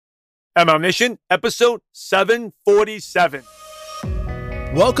MLM Nation, episode 747.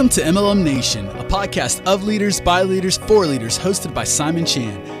 Welcome to MLM Nation, a podcast of leaders, by leaders, for leaders, hosted by Simon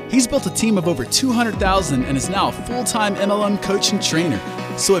Chan. He's built a team of over 200,000 and is now a full-time MLM coach and trainer.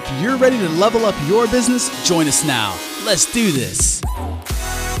 So if you're ready to level up your business, join us now. Let's do this.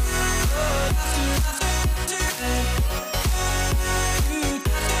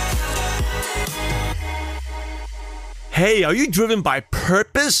 Hey, are you driven by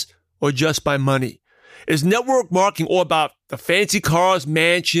purpose or just by money? Is network marketing all about the fancy cars,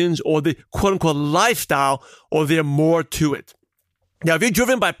 mansions, or the quote-unquote lifestyle, or there more to it? Now, if you're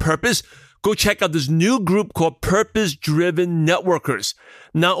driven by purpose, go check out this new group called Purpose Driven Networkers.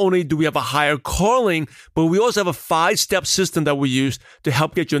 Not only do we have a higher calling, but we also have a 5-step system that we use to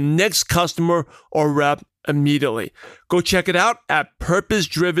help get your next customer or rep immediately. Go check it out at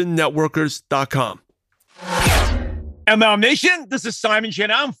purposedrivennetworkers.com. MLM Nation, this is Simon Chan.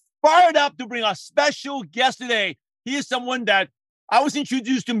 I'm fired up to bring a special guest today. He is someone that I was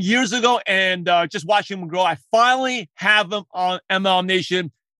introduced to him years ago and just watching him grow. I finally have him on MLM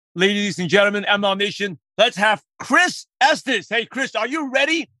Nation. Ladies and gentlemen, MLM Nation, let's have Chris Estes. Hey, Chris, are you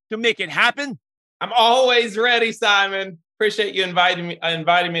ready to make it happen? I'm always ready, Simon. Appreciate you inviting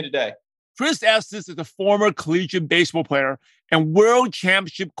me today. Chris Estes is a former collegiate baseball player and world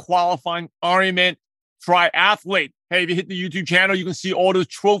championship qualifying Ironman triathlete. Hey, if you hit the YouTube channel, you can see all those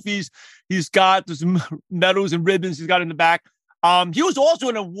trophies he's got, those medals and ribbons he's got in the back. He was also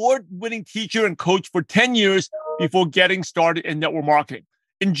an award-winning teacher and coach for 10 years before getting started in network marketing.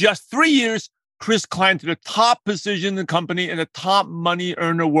 In just 3 years, Chris climbed to the top position in the company and the top money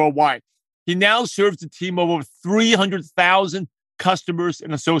earner worldwide. He now serves a team of over 300,000 customers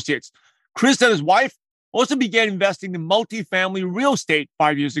and associates. Chris and his wife also began investing in multifamily real estate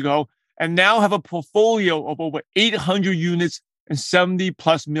 5 years ago and now have a portfolio of over 800 units and 70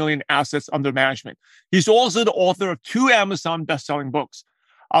 plus million assets under management. He's also the author of 2 Amazon best-selling books.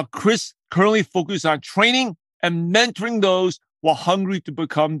 Chris currently focuses on training and mentoring those who are hungry to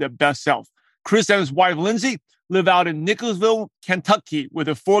become their best self. Chris and his wife, Lindsay, live out in Nicholasville, Kentucky with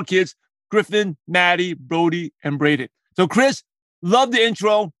their 4 kids, Griffin, Maddie, Brody, and Braden. So Chris, love the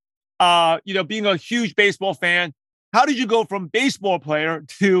intro. Being a huge baseball fan, how did you go from baseball player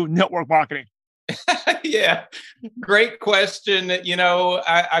to network marketing? Yeah, great question.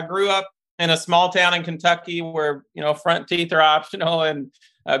 I grew up in a small town in Kentucky where, front teeth are optional, and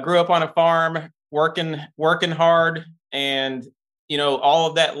grew up on a farm working hard. And, all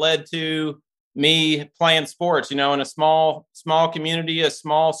of that led to me playing sports, in a small community, a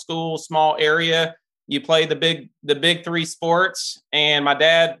small school, small area. You play the big 3 sports. And my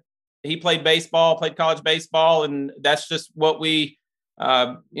dad, he played college baseball. And that's just what we,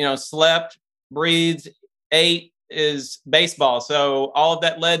 slept, breathed, ate is baseball. So all of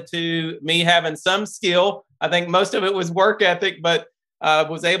that led to me having some skill. I think most of it was work ethic, but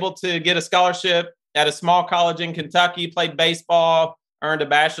was able to get a scholarship at a small college in Kentucky, played baseball, earned a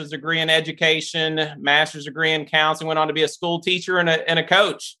bachelor's degree in education, master's degree in counseling, went on to be a school teacher and a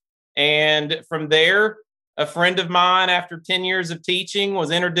coach. And from there, a friend of mine, after 10 years of teaching, was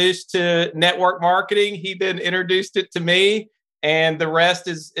introduced to network marketing. He then introduced it to me, and the rest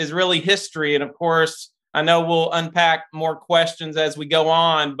is really history. And of course, I know we'll unpack more questions as we go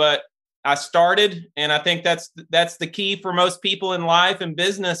on, but I started, and I think that's the key for most people in life and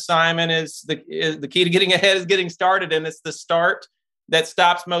business, Simon, is the key to getting ahead is getting started. And it's the start that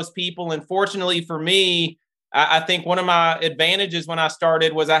stops most people. And fortunately for me, I think one of my advantages when I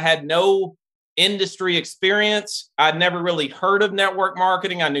started was I had no industry experience. I'd never really heard of network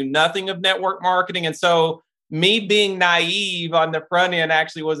marketing. I knew nothing of network marketing. And so me being naive on the front end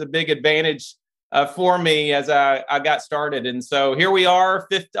actually was a big advantage for me as I got started. And so here we are,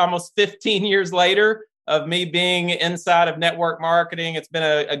 almost 15 years later of me being inside of network marketing. It's been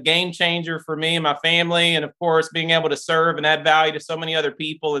a game changer for me and my family. And of course, being able to serve and add value to so many other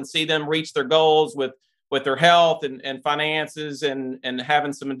people and see them reach their goals with their health and finances and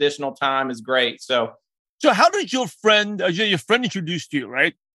having some additional time is great. So how did your friend introduce you,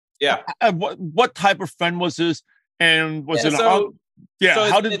 right? Yeah. What type of friend was this? And was it? How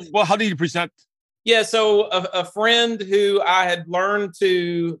did you present? Yeah. So a friend who I had learned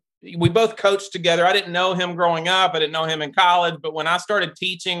we both coached together. I didn't know him growing up. I didn't know him in college, but when I started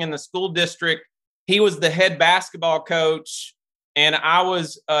teaching in the school district, he was the head basketball coach and I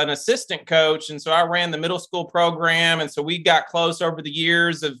was an assistant coach. And so I ran the middle school program. And so we got close over the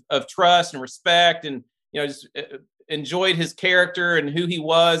years of trust and respect and, just enjoyed his character and who he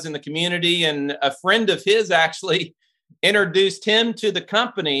was in the community. And a friend of his actually introduced him to the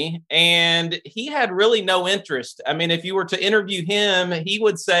company, and he had really no interest. I mean, if you were to interview him, he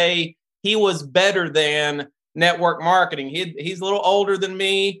would say he was better than network marketing. He's a little older than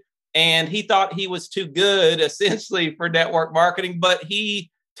me, and he thought he was too good essentially for network marketing, but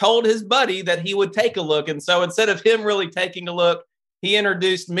he told his buddy that he would take a look. And so instead of him really taking a look, he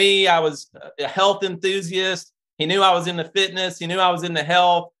introduced me. I was a health enthusiast. He knew I was into fitness. He knew I was into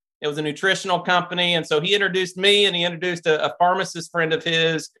health. It was a nutritional company. And so he introduced me, and he introduced a pharmacist friend of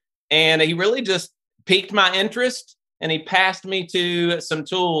his. And he really just piqued my interest. And he passed me to some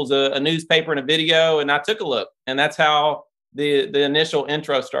tools, a newspaper and a video. And I took a look. And that's how the initial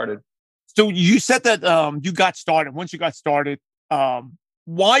intro started. So you said that you got started. Once you got started,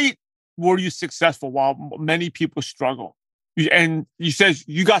 why were you successful while many people struggle? And you said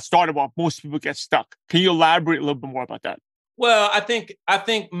you got started while most people get stuck. Can you elaborate a little bit more about that? Well, I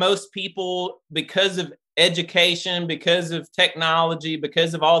think most people, because of education, because of technology,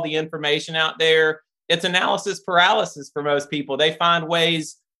 because of all the information out there, it's analysis paralysis for most people. They find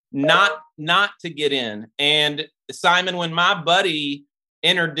ways not to get in. And Simon, when my buddy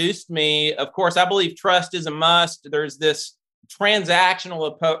introduced me, of course, I believe trust is a must. There's this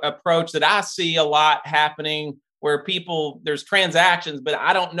transactional approach that I see a lot happening where there's transactions, but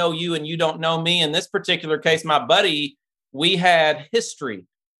I don't know you and you don't know me. In this particular case, my buddy, we had history,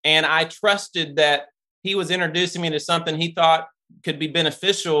 and I trusted that he was introducing me to something he thought could be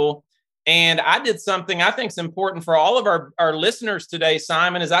beneficial. And I did something I think is important for all of our listeners today,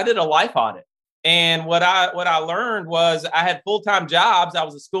 Simon, is I did a life audit. And what I learned was I had full-time jobs. I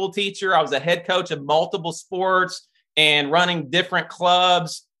was a school teacher. I was a head coach of multiple sports and running different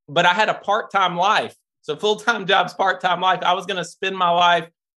clubs, but I had a part-time life. So full-time jobs, part-time life. I was going to spend my life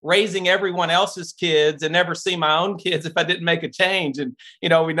raising everyone else's kids and never see my own kids if I didn't make a change. And,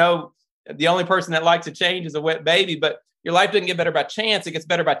 we know the only person that likes a change is a wet baby, but your life doesn't get better by chance. It gets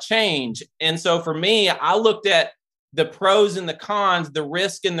better by change. And so for me, I looked at the pros and the cons, the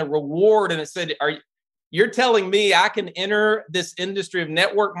risk and the reward. And it said, you're telling me I can enter this industry of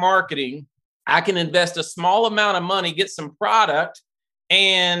network marketing. I can invest a small amount of money, get some product,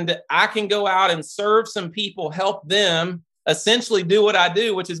 and I can go out and serve some people, help them essentially do what I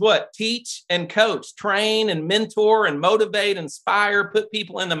do, which is what? Teach and coach, train and mentor and motivate, inspire, put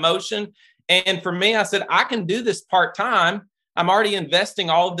people into motion. And for me, I said, I can do this part-time. I'm already investing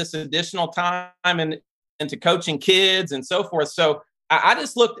all of this additional time into coaching kids and so forth. So I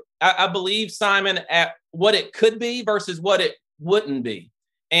just looked, I believe, Simon, at what it could be versus what it wouldn't be.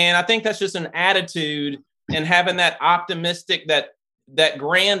 And I think that's just an attitude, and having that optimistic, that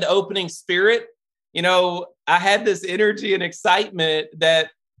grand opening spirit. I had this energy and excitement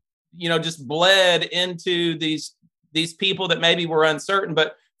that, just bled into these people that maybe were uncertain.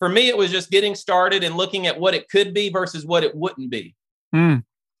 But for me, it was just getting started and looking at what it could be versus what it wouldn't be. Being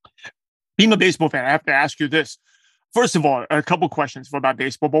a baseball fan, I have to ask you this. First of all, a couple questions about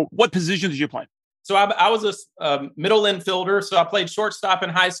baseball. But what position did you play? So I was a middle infielder. So I played shortstop in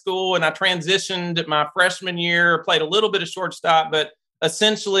high school, and I transitioned my freshman year, played a little bit of shortstop, but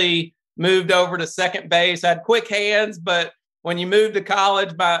essentially moved over to second base. I had quick hands, but when you moved to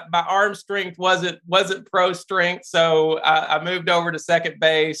college, my arm strength wasn't pro strength. So I moved over to second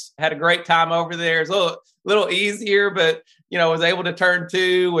base, had a great time over there. It's a little easier, but, was able to turn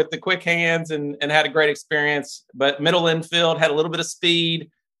two with the quick hands and had a great experience. But middle infield, had a little bit of speed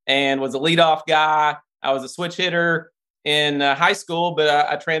and was a leadoff guy. I was a switch hitter in high school, but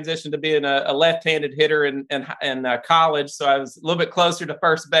I transitioned to being a left-handed hitter in college. So I was a little bit closer to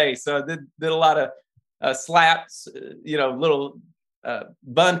first base. So I did a lot of slaps, little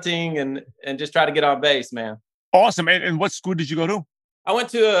bunting and just try to get on base, man. Awesome. And what school did you go to? I went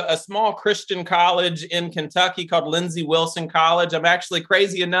to a small Christian college in Kentucky called Lindsey Wilson College. I'm actually,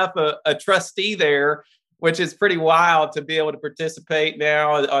 crazy enough, a trustee there, which is pretty wild to be able to participate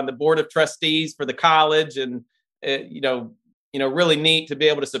now on the board of trustees for the college. And, really neat to be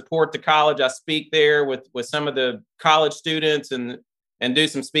able to support the college. I speak there with some of the college students and do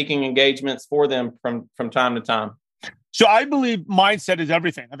some speaking engagements for them from time to time. So I believe mindset is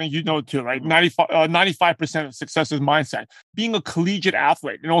everything. I think you know too, right? 95% of success is mindset. Being a collegiate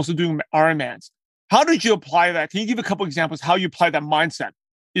athlete and also doing Ironmans. How did you apply that? Can you give a couple examples how you apply that mindset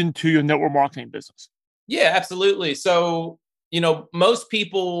into your network marketing business? Yeah, absolutely. So, most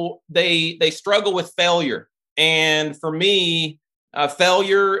people, they struggle with failure. And for me,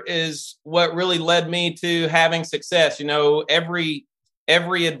 failure is what really led me to having success.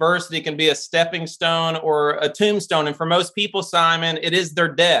 Every adversity can be a stepping stone or a tombstone. And for most people, Simon, it is their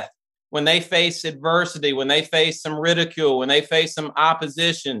death. When they face adversity, when they face some ridicule, when they face some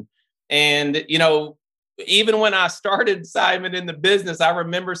opposition. And, even when I started, Simon, in the business, I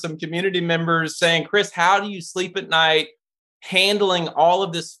remember some community members saying, Chris, how do you sleep at night handling all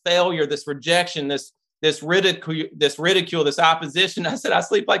of this failure, this rejection, this ridicule, this opposition. I said, I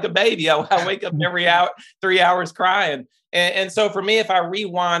sleep like a baby. I wake up every hour, 3 hours crying. And so for me, if I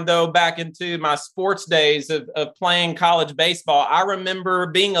rewind though back into my sports days of playing college baseball, I remember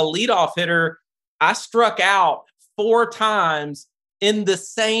being a leadoff hitter. I struck out 4 times in the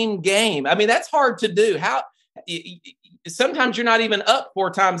same game. I mean, that's hard to do. Sometimes you're not even up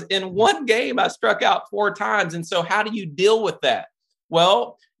 4 times. In one game, I struck out 4 times. And so how do you deal with that?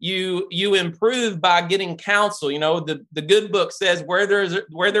 Well, you improve by getting counsel. You know, the good book says where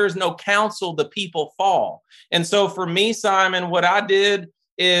there's no counsel, the people fall. And so for me, Simon, what I did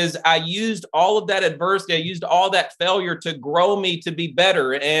is I used all of that adversity. I used all that failure to grow me to be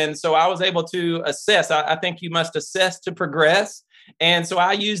better. And so I was able to assess. I think you must assess to progress. And so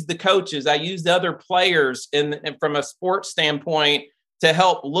I used the coaches, I used the other players and from a sports standpoint to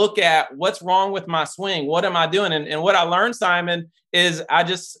help look at what's wrong with my swing. What am I doing? And what I learned, Simon, is I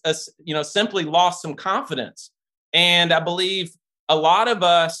just, simply lost some confidence. And I believe a lot of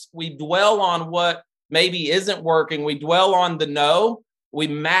us, we dwell on what maybe isn't working. We dwell on the no. We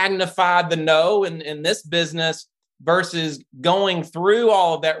magnify the no in this business versus going through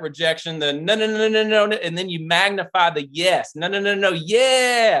all of that rejection, the no, and then you magnify the yes, no,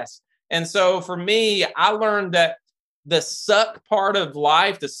 yes. And so for me, I learned that the suck part of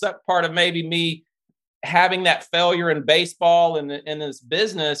life, the suck part of maybe me having that failure in baseball and in this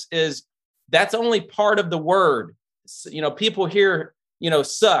business is that's only part of the word. You know, people hear,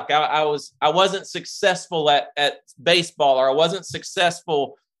 suck. I wasn't successful at baseball, or I wasn't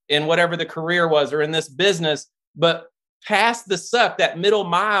successful in whatever the career was or in this business. But past the suck, that middle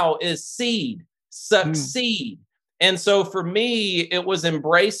mile is succeed. And so for me, it was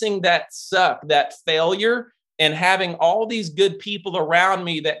embracing that suck, that failure, and having all these good people around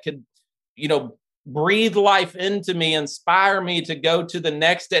me that could, breathe life into me, inspire me to go to the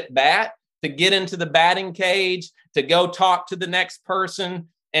next at bat, to get into the batting cage, to go talk to the next person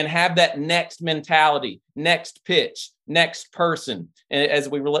and have that next mentality, next pitch, next person, as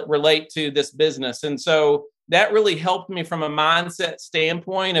we relate to this business. And so that really helped me from a mindset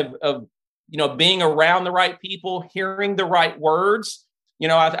standpoint of being around the right people, hearing the right words.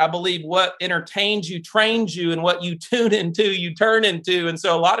 I believe what entertains you trains you, and what you tune into, you turn into. And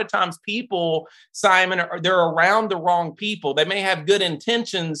so a lot of times people, Simon, they're around the wrong people. They may have good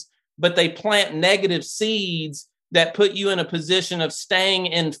intentions, but they plant negative seeds that put you in a position of staying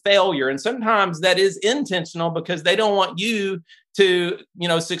in failure. And sometimes that is intentional because they don't want you to,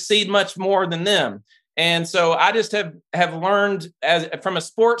 succeed much more than them. And so I just have learned from a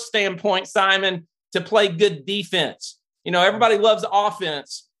sports standpoint, Simon, to play good defense. Everybody loves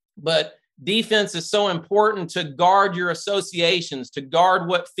offense, but defense is so important to guard your associations, to guard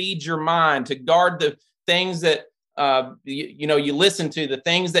what feeds your mind, to guard the things that you listen to, the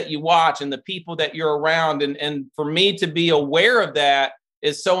things that you watch, and the people that you're around. And for me to be aware of that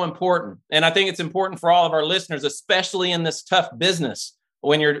is so important. And I think it's important for all of our listeners, especially in this tough business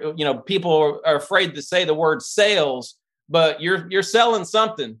when people are afraid to say the word sales, but you're selling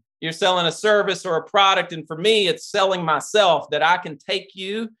something. You're selling a service or a product. And for me, it's selling myself, that I can take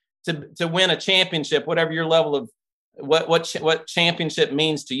you to win a championship, whatever your level of what championship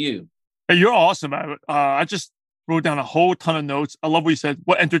means to you. Hey, you're awesome. I just wrote down a whole ton of notes. I love what you said.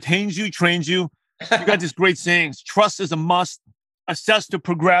 What entertains you, trains you. You got these great sayings. Trust is a must. Assess to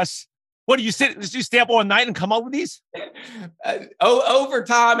progress. What do you say? Did you stay up all night and come up with these? Over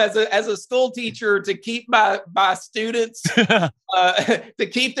time, as a school teacher, to keep my students, to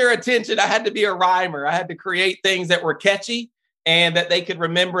keep their attention, I had to be a rhymer. I had to create things that were catchy and that they could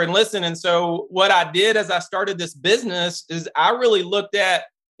remember and listen. And so what I did as I started this business is I really looked at,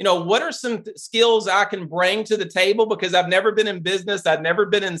 what are some skills I can bring to the table, because I've never been in business. I've never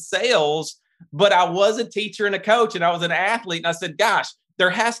been in sales, but I was a teacher and a coach, and I was an athlete. And I said, gosh, there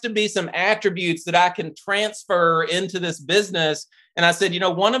has to be some attributes that I can transfer into this business. And I said,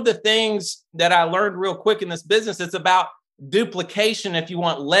 one of the things that I learned real quick in this business, it's about duplication. If you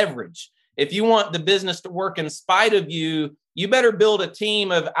want leverage, if you want the business to work in spite of you, you better build a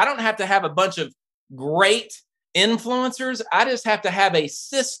team of, I don't have to have a bunch of great influencers. I just have to have a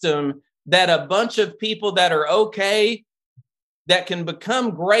system that a bunch of people that are okay, that can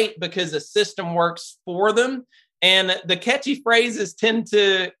become great because the system works for them. And the catchy phrases tend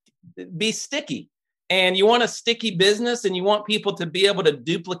to be sticky. And you want a sticky business, and you want people to be able to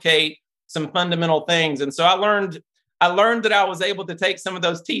duplicate some fundamental things. And so I learned that I was able to take some of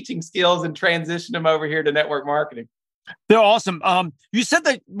those teaching skills and transition them over here to network marketing. They're awesome. You said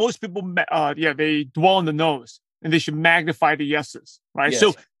that most people, they dwell on the no's and they should magnify the yeses, right? Yes.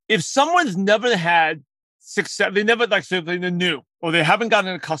 So if someone's never had success. They never like say they're new, or they haven't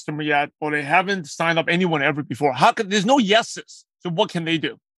gotten a customer yet, or they haven't signed up anyone ever before. How could there's no yeses? So what can they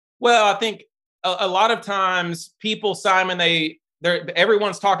do? Well, I think a lot of times people, Simon,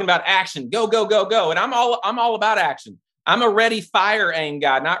 everyone's talking about action, go, go, go, go, and I'm all about action. I'm a ready, fire, aim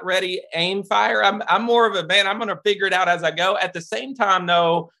guy, not ready, aim, fire. I'm more of a man. I'm going to figure it out as I go. At the same time,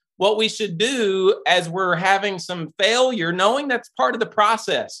 though, what we should do as we're having some failure, knowing that's part of the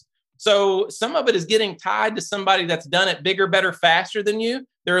process. So some of it is getting tied to somebody that's done it bigger, better, faster than you.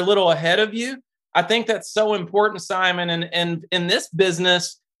 They're a little ahead of you. I think that's so important, Simon. And in this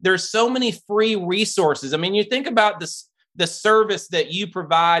business, there's so many free resources. I mean, you think about this, the service that you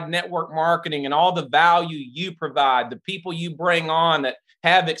provide, network marketing, and all the value you provide, the people you bring on that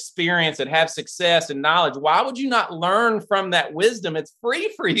have experience, that have success and knowledge. Why would you not learn from that wisdom? It's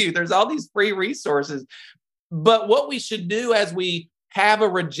free for you. There's all these free resources. But what we should do as we have a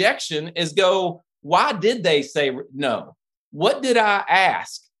rejection is go, why did they say no? What did I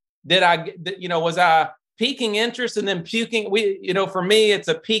ask? Was I piquing interest and then puking? For me, it's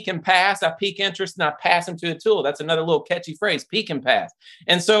a peak and pass. I pique interest and I pass them to a tool. That's another little catchy phrase, peak and pass.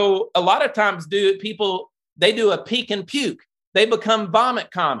 And so a lot of times they do a peak and puke. They become vomit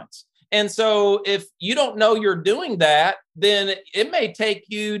comments. And so if you don't know you're doing that, then it may take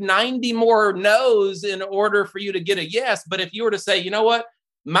you 90 more no's in order for you to get a yes. But if you were to say, you know what,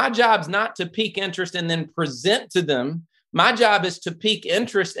 my job's not to pique interest and then present to them. My job is to pique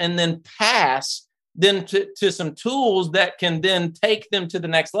interest and then pass them to some tools that can then take them to the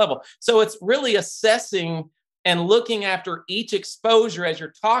next level. So it's really assessing and looking after each exposure as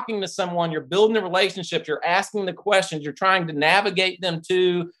you're talking to someone, you're building the relationships, you're asking the questions, you're trying to navigate them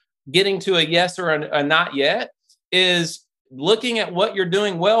to getting to a yes or a not yet, is looking at what you're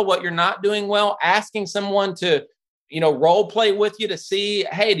doing well, what you're not doing well, asking someone to, role play with you to see,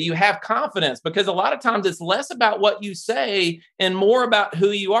 hey, do you have confidence? Because a lot of times it's less about what you say and more about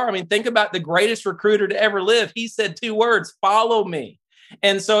who you are. I mean, think about the greatest recruiter to ever live. He said 2 words, follow me.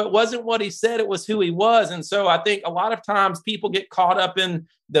 And so it wasn't what he said, it was who he was. And so I think a lot of times people get caught up in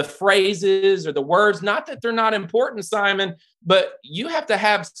the phrases or the words, not that they're not important, Simon, but you have to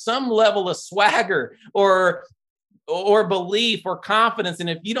have some level of swagger or belief or confidence. And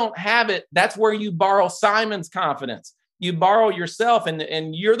if you don't have it, that's where you borrow Simon's confidence. You borrow yourself,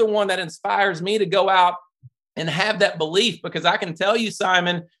 and you're the one that inspires me to go out and have that belief. Because I can tell you,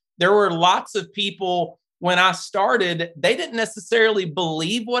 Simon, there were lots of people when I started, they didn't necessarily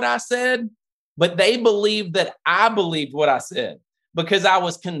believe what I said, but they believed that I believed what I said because I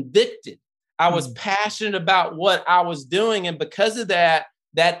was convicted. I was passionate about what I was doing. And because of that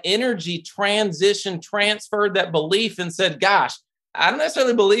energy transferred that belief and said, gosh, I don't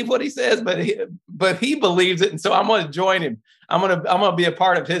necessarily believe what he says, but he believes it. And so I'm going to join him. I'm going to be a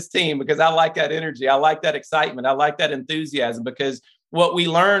part of his team because I like that energy. I like that excitement. I like that enthusiasm, because what we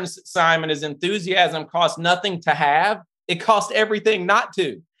learn, Simon, is enthusiasm costs nothing to have. It costs everything not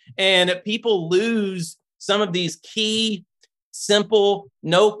to. And people lose some of these key, simple,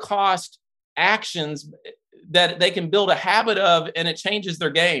 no-cost actions that they can build a habit of, and it changes their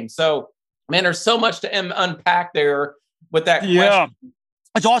game. So, man, there's so much to unpack there with that question. Yeah,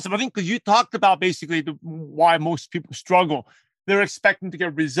 it's awesome. I think because you talked about basically why most people struggle. They're expecting to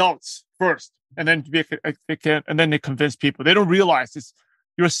get results first, and then they convince people. They don't realize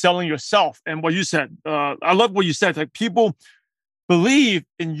you're selling yourself. And what you said, I love what you said. Like, people believe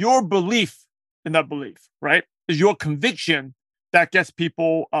in your belief in that belief, right? Is your conviction that gets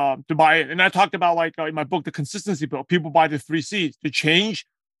people to buy it. And I talked about, like, in my book, The Consistency Pill, people buy the 3 C's: the change,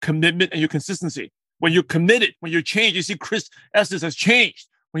 commitment, and your consistency. When you're committed, when you change, you see Chris Estes has changed.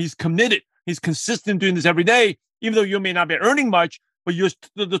 When he's committed, he's consistent doing this every day, even though you may not be earning much, but you're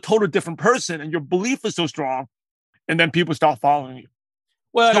the total different person and your belief is so strong. And then people start following you.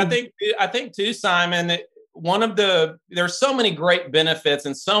 Well, so, I think too, Simon, there's so many great benefits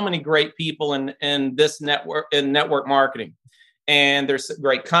and so many great people in this network, in network marketing. And there's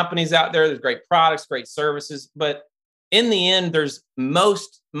great companies out there. There's great products, great services. But in the end, there's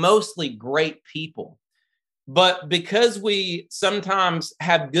mostly great people. But because we sometimes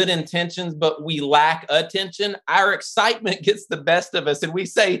have good intentions, but we lack attention, our excitement gets the best of us. And we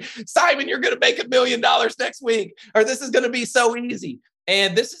say, Simon, you're going to make $1 million next week, or this is going to be so easy.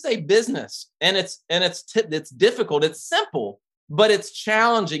 And this is a business, and it's difficult. It's simple, but it's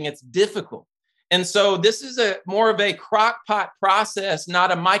challenging. It's difficult. And so this is more of a crock pot process,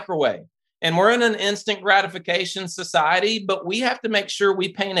 not a microwave. And we're in an instant gratification society, but we have to make sure we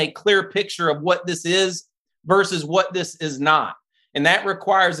paint a clear picture of what this is versus what this is not. And that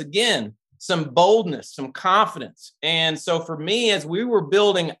requires, again, some boldness, some confidence. And so for me, as we were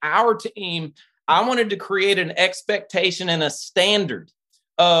building our team, I wanted to create an expectation and a standard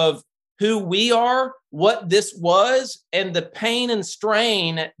of who we are, what this was, and the pain and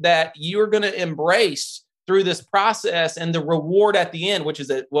strain that you're going to embrace through this process, and the reward at the end, which is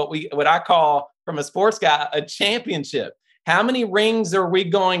what I call, from a sports guy, a championship. How many rings are we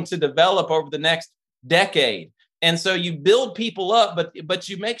going to develop over the next decade? And so you build people up, but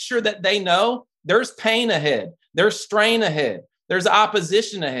you make sure that they know there's pain ahead, there's strain ahead, there's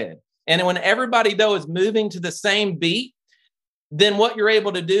opposition ahead. And when everybody, though, is moving to the same beat, then what you're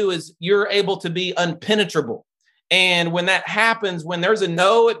able to do is you're able to be unpenetrable. And when that happens, when there's a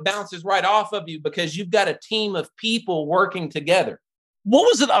no, it bounces right off of you because you've got a team of people working together. What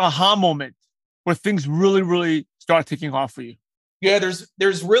was an aha moment where things really, really start taking off for you? Yeah,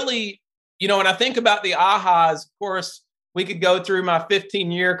 there's really, when I think about the ahas, of course, we could go through my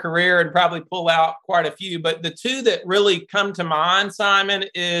 15-year career and probably pull out quite a few, but the two that really come to mind, Simon,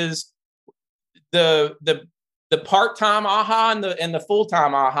 is the part-time aha and the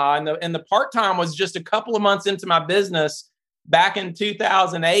full-time aha. And the part-time was just a couple of months into my business back in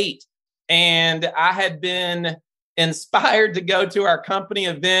 2008. And I had been inspired to go to our company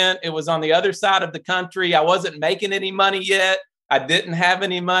event. It was on the other side of the country. I wasn't making any money yet. I didn't have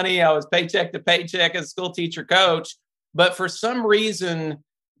any money. I was paycheck to paycheck as a school teacher coach. But for some reason,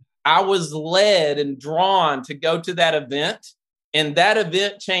 I was led and drawn to go to that event. And that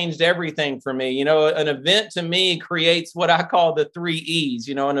event changed everything for me. An event to me creates what I call the 3 E's.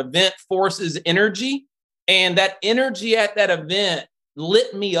 An event forces energy, and that energy at that event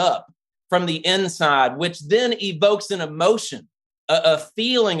lit me up from the inside, which then evokes an emotion, a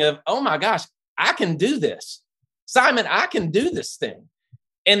feeling of, oh my gosh, I can do this. Simon, I can do this thing.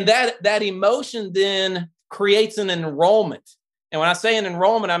 And that emotion then creates an enrollment. And when I say an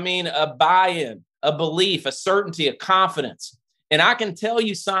enrollment, I mean a buy-in, a belief, a certainty, a confidence. And I can tell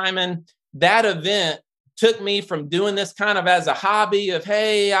you, Simon, that event took me from doing this kind of as a hobby of,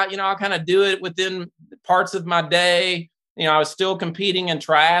 hey, I'll kind of do it within parts of my day. I was still competing in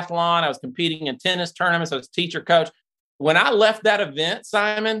triathlon. I was competing in tennis tournaments. I was teacher coach. When I left that event,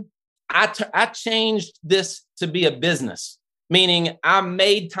 Simon, I changed this to be a business, meaning I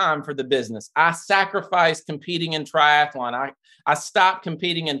made time for the business. I sacrificed competing in triathlon. I stopped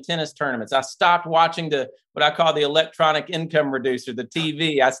competing in tennis tournaments. I stopped watching what I call the electronic income reducer, the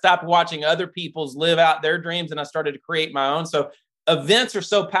TV. I stopped watching other people's live out their dreams, and I started to create my own. So events are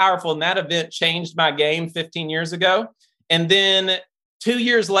so powerful, and that event changed my game 15 years ago. And then 2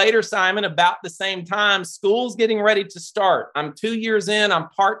 years later, Simon, about the same time, school's getting ready to start. I'm 2 years in, I'm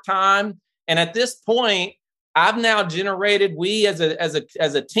part-time. And at this point, I've now generated, we as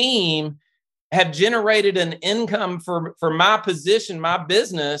a team have generated an income for my position, my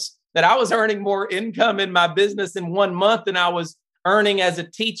business, that I was earning more income in my business in 1 month than I was earning as a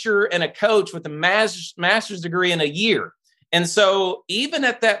teacher and a coach with a master's degree in a year. And so even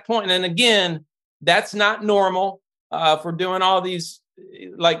at that point, and again, that's not normal. If we're doing all these,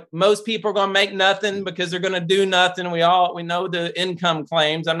 like most people are going to make nothing because they're going to do nothing. We know the income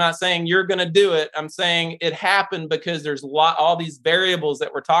claims. I'm not saying you're going to do it. I'm saying it happened because there's all these variables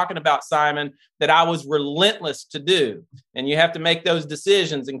that we're talking about, Simon, that I was relentless to do. And you have to make those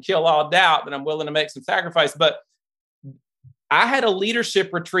decisions and kill all doubt that I'm willing to make some sacrifice. But I had a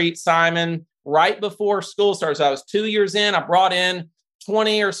leadership retreat, Simon, right before school starts. I was 2 years in. I brought in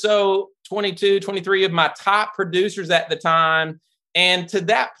 20 or so, 22, 23 of my top producers at the time. And to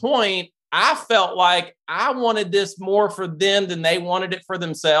that point, I felt like I wanted this more for them than they wanted it for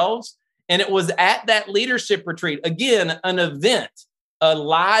themselves. And it was at that leadership retreat, again, an event, a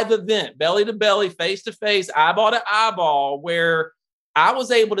live event, belly to belly, face to face, eyeball to eyeball, where I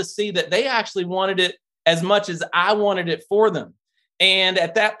was able to see that they actually wanted it as much as I wanted it for them. And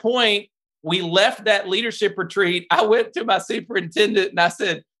at that point, we left that leadership retreat. I went to my superintendent and I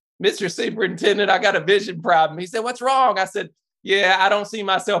said, Mr. Superintendent, I got a vision problem. He said, what's wrong? I said, yeah, I don't see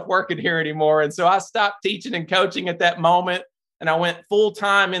myself working here anymore. And so I stopped teaching and coaching at that moment. And I went full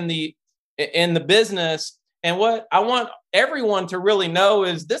time in the business. And what I want everyone to really know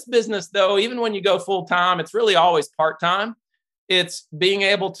is this business, though, even when you go full time, it's really always part time. It's being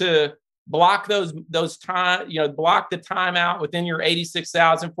able to block those time, block the time out within your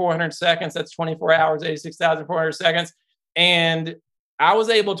 86,400 seconds. That's 24 hours, 86,400 seconds. And I was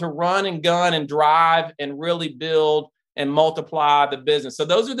able to run and gun and drive and really build and multiply the business. So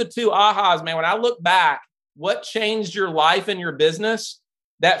those are the two ahas, man. When I look back, what changed your life and your business?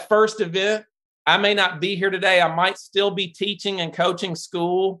 That first event. I may not be here today. I might still be teaching and coaching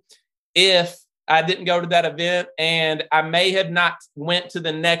school if I didn't go to that event, and I may have not went to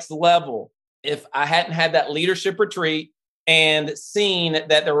the next level if I hadn't had that leadership retreat and seen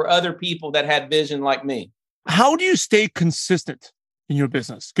that there were other people that had vision like me. How do you stay consistent in your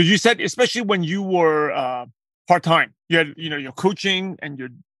business? Because you said, especially when you were part-time, you had, your coaching and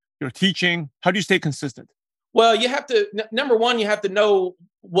your teaching. How do you stay consistent? Well, you have to, number one, you have to know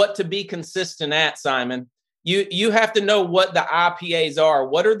what to be consistent at, Simon. You have to know what the IPAs are.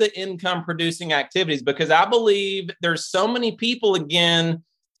 What are the income producing activities? Because I believe there's so many people, again,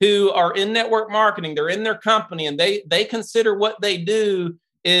 who are in network marketing. They're in their company and they consider what they do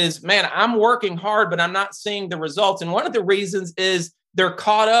is, man, I'm working hard, but I'm not seeing the results. And one of the reasons is they're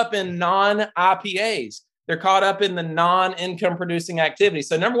caught up in non-IPAs. They're caught up in the non-income producing activities.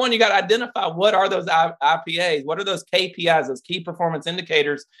 So number one, you got to identify what are those IPAs? What are those KPIs, those key performance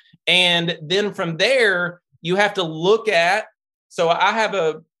indicators? And then from there, you have to look at, so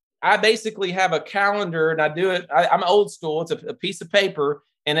I basically have a calendar and I do it. I'm old school. It's a piece of paper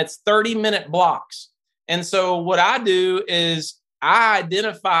and it's 30-minute blocks. And so what I do is I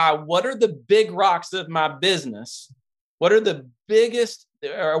identify what are the big rocks of my business. What are the biggest,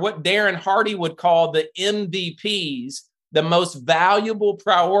 or what Darren Hardy would call the MVPs, the most valuable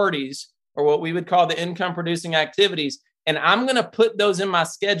priorities, or what we would call the income producing activities. And I'm going to put those in my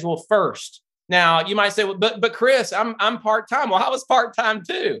schedule first. Now, you might say, well, but Chris, I'm part-time. Well, I was part-time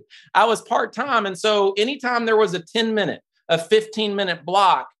too. I was part-time. And so anytime there was a 10-minute, a 15-minute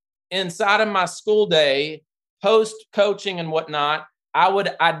block inside of my school day, post-coaching and whatnot, I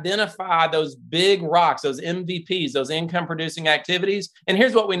would identify those big rocks, those MVPs, those income-producing activities. And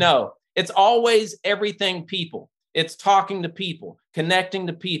here's what we know. It's always everything people. It's talking to people, connecting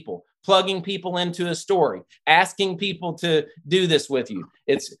to people, plugging people into a story, asking people to do this with you.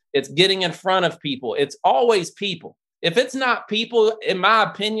 It's getting in front of people. It's always people. If it's not people, in my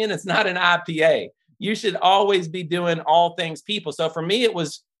opinion, it's not an IPA. You should always be doing all things people. So for me, it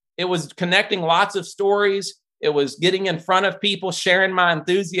was connecting lots of stories. It was getting in front of people, sharing my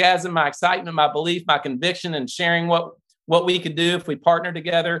enthusiasm, my excitement, my belief, my conviction, and sharing what we could do if we partner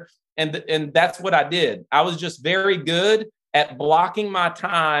together. And that's what I did. I was just very good at blocking my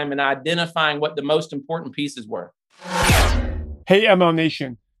time and identifying what the most important pieces were. Hey, MLM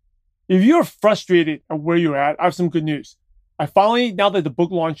Nation. If you're frustrated at where you're at, I have some good news. I finally, now that the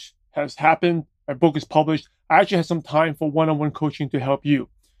book launch has happened, my book is published, I actually have some time for one-on-one coaching to help you.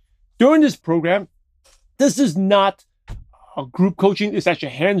 During this program, this is not a group coaching. It's actually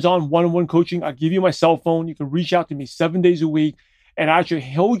hands-on one-on-one coaching. I'll give you my cell phone. You can reach out to me 7 days a week, and I actually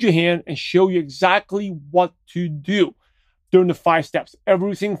hold your hand and show you exactly what to do during the 5 steps.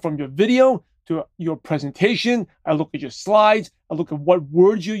 Everything from your video to your presentation. I look at your slides. I look at what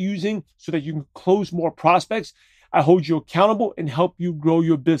words you're using so that you can close more prospects. I hold you accountable and help you grow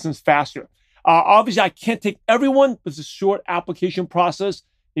your business faster. Obviously, I can't take everyone. It's a short application process.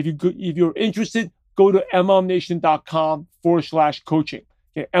 If you're interested, go to mlmnation.com/coaching.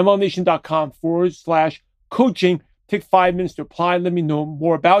 Okay, mlmnation.com/coaching. Take 5 minutes to apply. Let me know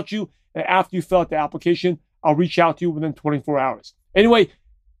more about you. And after you fill out the application, I'll reach out to you within 24 hours. Anyway,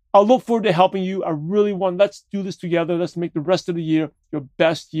 I'll look forward to helping you. Let's do this together. Let's make the rest of the year your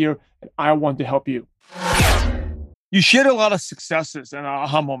best year. And I want to help you. You shared a lot of successes and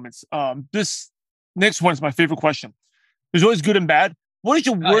aha moments. This next one is my favorite question. There's always good and bad. What is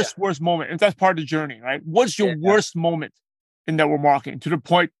your worst moment? And that's part of the journey, right? What's your worst moment in network marketing, to the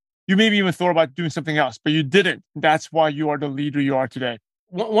point you maybe even thought about doing something else, but you didn't? That's why you are the leader you are today.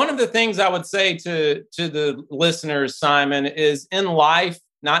 One of the things I would say to the listeners, Simon, is in life,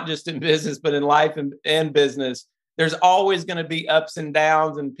 not just in business, but in life and business, there's always going to be ups and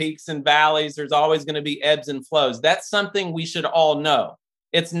downs and peaks and valleys. There's always going to be ebbs and flows. That's something we should all know.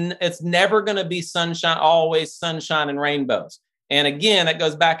 It's never going to be always sunshine and rainbows. And again, it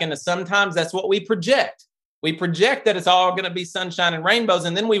goes back into sometimes that's what we project. We project that it's all going to be sunshine and rainbows.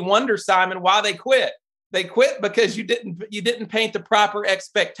 And then we wonder, Simon, why they quit. They quit because you didn't paint the proper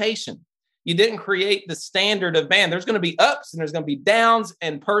expectation. You didn't create the standard of, man, there's going to be ups and there's going to be downs,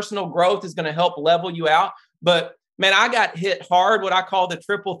 and personal growth is going to help level you out. But man, I got hit hard, what I call the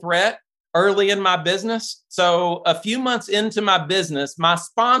triple threat, early in my business. So a few months into my business, my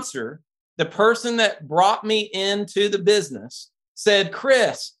sponsor, the person that brought me into the business, said,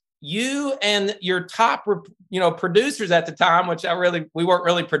 Chris, you and your top, producers at the time, which we weren't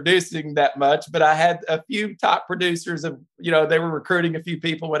really producing that much, but I had a few top producers of, they were recruiting a few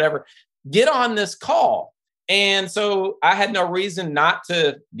people, whatever, get on this call. And so I had no reason not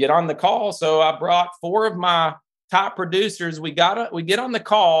to get on the call. So I brought 4 of my top producers. We get on the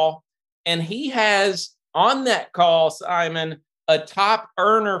call, and he has on that call, Simon, a top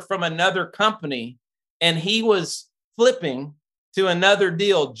earner from another company. And he was flipping to another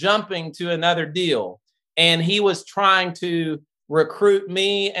deal, jumping to another deal. and he was trying to recruit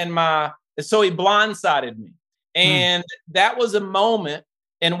me so he blindsided me. And that was a moment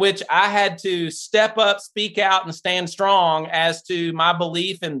in which I had to step up, speak out, and stand strong as to my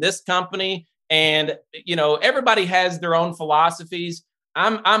belief in this company. And, everybody has their own philosophies.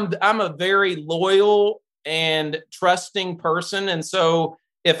 I'm a very loyal and trusting person. And so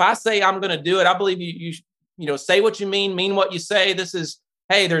if I say I'm going to do it, I believe you say what you mean what you say.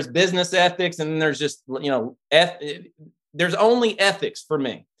 There's business ethics, and then there's just, there's only ethics for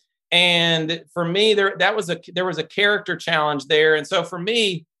me. And for me, there was a character challenge there. And so for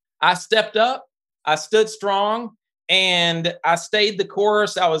me, I stepped up, I stood strong, and I stayed the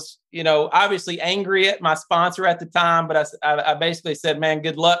course. I was, obviously angry at my sponsor at the time, but I basically said, man,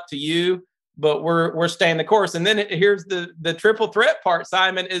 good luck to you, but we're staying the course. And then here's the triple threat part,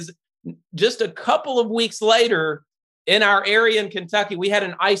 Simon, is just a couple of weeks later in our area in Kentucky, we had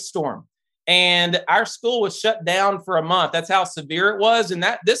an ice storm. And our school was shut down for a month. That's how severe it was. And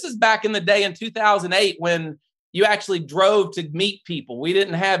this is back in the day in 2008 when you actually drove to meet people. We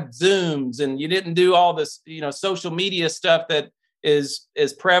didn't have Zooms, and you didn't do all this, social media stuff that is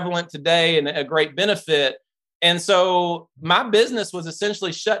prevalent today and a great benefit. And so my business was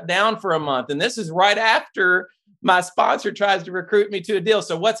essentially shut down for a month. And this is right after my sponsor tries to recruit me to a deal.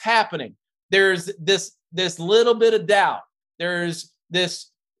 So what's happening? There's this little bit of doubt. There's this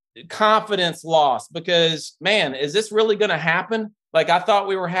confidence loss because, man, is this really going to happen? Like, I thought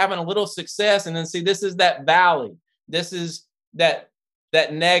we were having a little success, and then see, this is that valley. This is that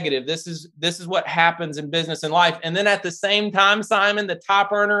negative. This is what happens in business and life. And then at the same time, Simon, the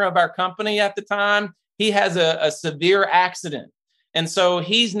top earner of our company at the time, he has a severe accident. And so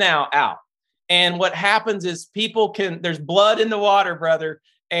he's now out. And what happens is there's blood in the water, brother,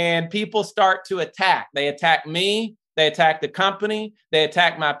 and people start to attack. They attack me. They attack the company, they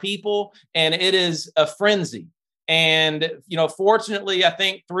attack my people, and it is a frenzy. And, fortunately, I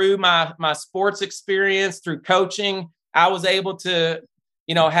think through my sports experience, through coaching, I was able to,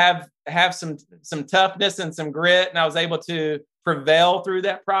 have some toughness and some grit, and I was able to prevail through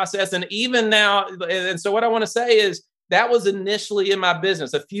that process. And even now, and so what I want to say is that was initially in my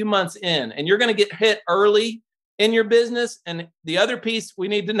business, a few months in, and you're going to get hit early in your business. And the other piece we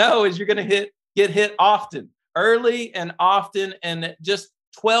need to know is you're going to get hit often. Early and often. And just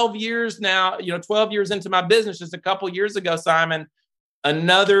 12 years now, 12 years into my business, just a couple of years ago, Simon,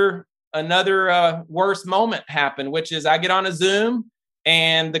 another worse moment happened, which is I get on a Zoom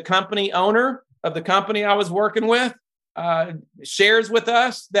and the company owner of the company I was working with shares with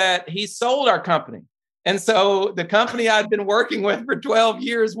us that he sold our company. And so the company I'd been working with for 12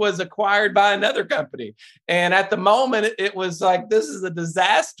 years was acquired by another company. And at the moment, it was like, this is a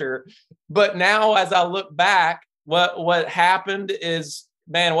disaster. But now, as I look back, what happened is,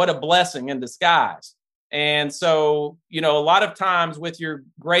 man, what a blessing in disguise. And so, a lot of times with your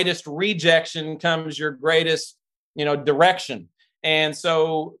greatest rejection comes your greatest, direction. And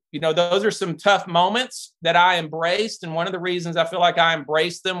so, those are some tough moments that I embraced. And one of the reasons I feel like I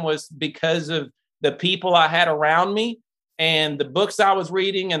embraced them was because of the people I had around me and the books I was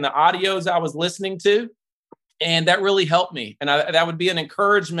reading and the audios I was listening to. And that really helped me. And that would be an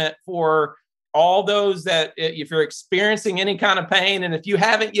encouragement for all those that if you're experiencing any kind of pain, and if you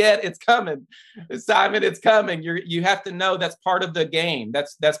haven't yet, it's coming. Simon, it's coming. You have to know that's part of the game.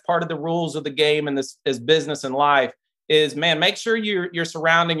 That's part of the rules of the game in this is business and life is, man, make sure you're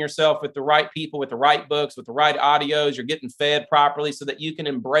surrounding yourself with the right people, with the right books, with the right audios. You're getting fed properly so that you can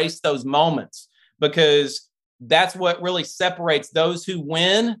embrace those moments, because that's what really separates those who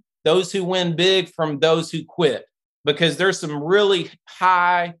win big from those who quit. Because there's some really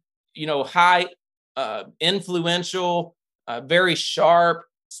high influential, very sharp,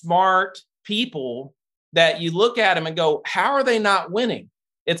 smart people that you look at them and go, how are they not winning?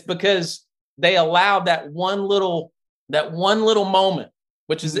 It's because they allowed that one little moment,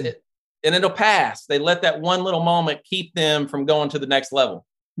 which is it, and it'll pass. They let that one little moment keep them from going to the next level.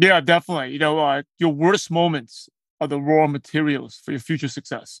 Yeah, definitely. Your worst moments are the raw materials for your future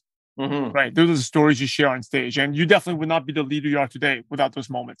success. Mm-hmm. Right. Those are the stories you share on stage. And you definitely would not be the leader you are today without those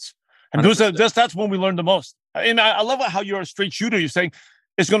moments. And that's when we learn the most. And I love how you're a straight shooter. You're saying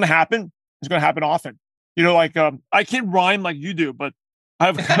it's going to happen. It's going to happen often. I can't rhyme like you do, but I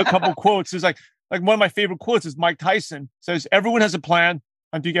have a couple quotes. It's like one of my favorite quotes is Mike Tyson says, everyone has a plan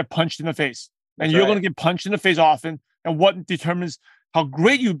until you get punched in the face. And you're going to get punched in the face often. And what determines how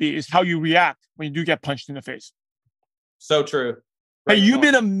great you be is how you react when you do get punched in the face. So true. Hey, you've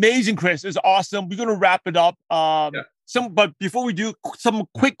been amazing, Chris. It's awesome. We're going to wrap it up. But before we do, some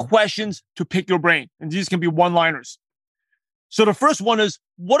quick questions to pick your brain. And these can be one-liners. So the first one is,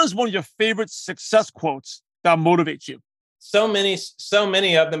 what is one of your favorite success quotes that motivates you? So many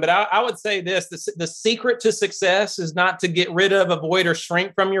of them. But I would say this, the secret to success is not to get rid of, avoid, or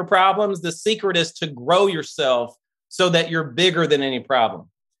shrink from your problems. The secret is to grow yourself so that you're bigger than any problem.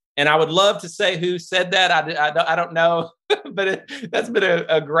 And I would love to say who said that. I don't know, but that's been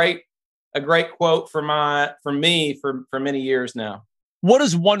a great quote for me for many years now. What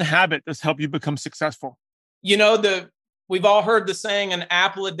is one habit that's helped you become successful? We've all heard the saying, an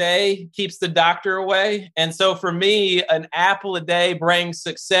apple a day keeps the doctor away. And so for me, an apple a day brings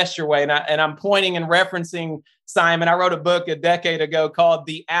success your way. And I'm pointing and referencing, Simon, I wrote a book a decade ago called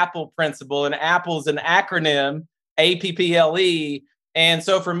The Apple Principle, and Apple is an acronym, APPLE. And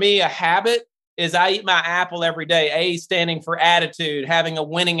so for me, a habit is I eat my apple every day. A standing for attitude, having a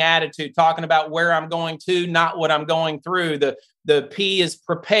winning attitude, talking about where I'm going to, not what I'm going through. The P is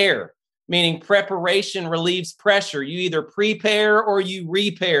prepare, meaning preparation relieves pressure. You either prepare or you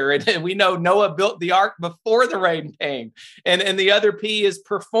repair. And we know Noah built the ark before the rain came. And the other P is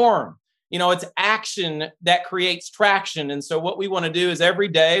perform. It's action that creates traction. And so what we want to do is every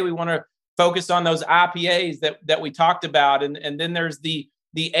day we want to focus on those IPAs that we talked about. And then there's the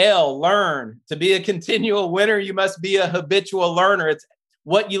L, learn. To be a continual winner, you must be a habitual learner. It's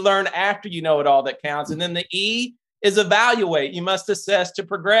what you learn after you know it all that counts. And then the E is evaluate. You must assess to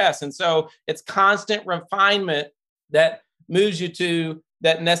progress. And so it's constant refinement that moves you to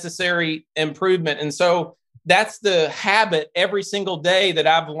that necessary improvement. And so that's the habit every single day that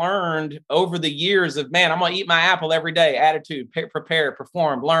I've learned over the years of, man, I'm going to eat my apple every day. Attitude, prepare,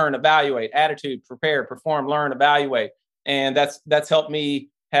 perform, learn, evaluate. Attitude, prepare, perform, learn, evaluate. And that's helped me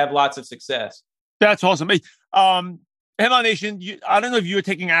have lots of success. That's awesome. Hey, Headline Nation, I don't know if you're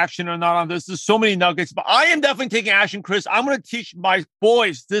taking action or not on this. There's so many nuggets, but I am definitely taking action, Chris. I'm going to teach my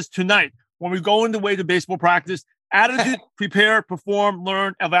boys this tonight when we go in the way to baseball practice. Attitude, prepare, perform,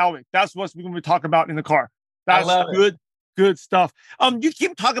 learn, evaluate. That's what we're going to talk about in the car. That's good stuff. You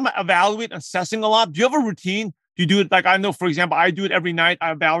keep talking about evaluate, assessing a lot. Do you have a routine? Do you do it like, I know, for example, I do it every night.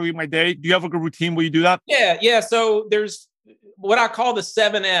 I evaluate my day. Do you have a good routine where you do that? Yeah. So there's what I call the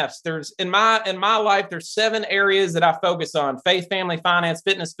 7 F's. There's in my life, there's 7 areas that I focus on: faith, family, finance,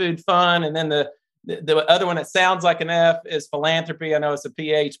 fitness, food, fun. And then the other one that sounds like an F is philanthropy. I know it's a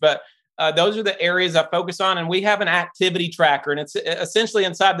PH, but those are the areas I focus on. And we have an activity tracker, and it's essentially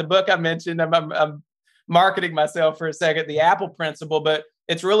inside the book I mentioned. I'm marketing myself for a second, the Apple Principle, but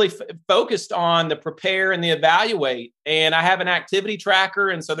it's really focused on the prepare and the evaluate. And I have an activity tracker.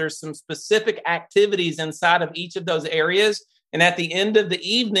 And so there's some specific activities inside of each of those areas. And at the end of the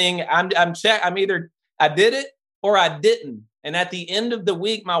evening, I'm either I did it or I didn't. And at the end of the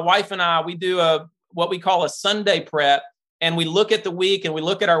week, my wife and I, we do what we call a Sunday prep. And we look at the week and we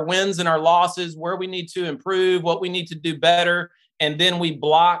look at our wins and our losses, where we need to improve, what we need to do better. And then we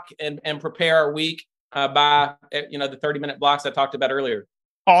block and prepare our week by the 30-minute blocks I talked about earlier.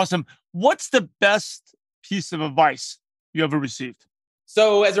 Awesome. What's the best piece of advice you ever received?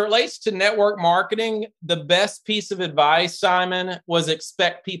 So as it relates to network marketing, the best piece of advice, Simon, was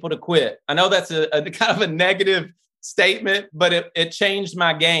expect people to quit. I know that's a kind of a negative statement, but it changed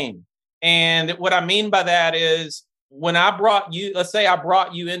my game. And what I mean by that is when I brought you, let's say I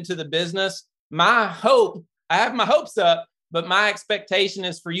brought you into the business, I have my hopes up, but my expectation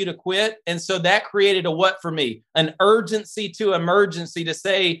is for you to quit. And so that created a what for me? An urgency to emergency to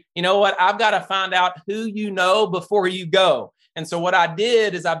say, you know what? I've got to find out who you know before you go. And so what I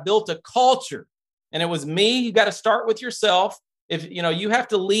did is I built a culture, and it was me. You got to start with yourself. If you have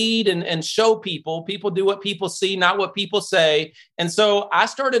to lead and show people do what people see, not what people say. And so I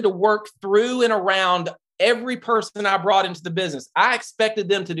started to work through and around every person I brought into the business. I expected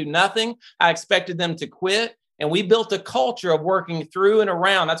them to do nothing. I expected them to quit. And we built a culture of working through and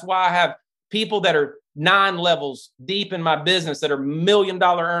around. That's why I have people that are 9 levels deep in my business that are $1 million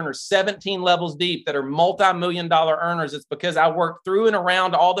earners, 17 levels deep that are multi-million-dollar earners. It's because I worked through and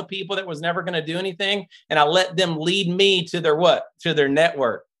around all the people that was never going to do anything. And I let them lead me to their what? To their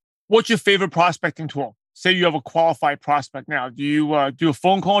network. What's your favorite prospecting tool? Say you have a qualified prospect now. Do you do a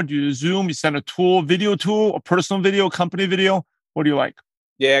phone call? Do you Zoom? You send a tool, video tool, a personal video, company video? What do you like?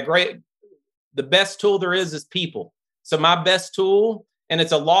 Yeah, great. The best tool there is people. So my best tool, and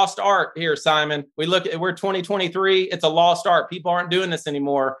it's a lost art here, Simon. We're 2023. It's a lost art. People aren't doing this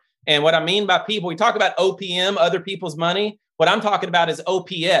anymore. And what I mean by people, we talk about OPM, other people's money. What I'm talking about is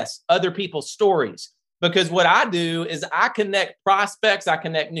OPS, other people's stories. Because what I do is I connect prospects, I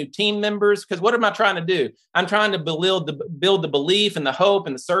connect new team members. Because what am I trying to do? I'm trying to build the belief and the hope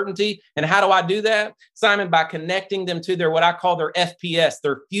and the certainty. And how do I do that, Simon? By connecting them to their what I call their FPS,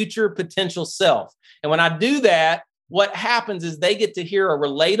 their future potential self. And when I do that, what happens is they get to hear a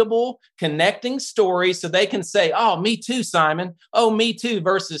relatable, connecting story so they can say, oh, me too, Simon. Oh, me too,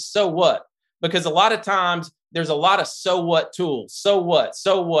 versus so what? Because a lot of times there's a lot of so what tools. So what?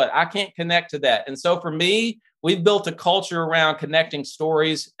 So what? I can't connect to that. And so for me, we've built a culture around connecting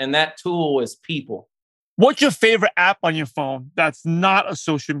stories, and that tool is people. What's your favorite app on your phone that's not a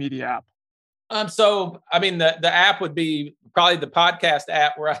social media app? The app would be probably the podcast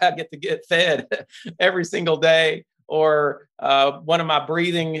app where I get fed every single day, or one of my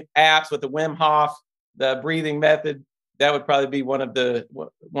breathing apps with the Wim Hof, the breathing method. That would probably be one of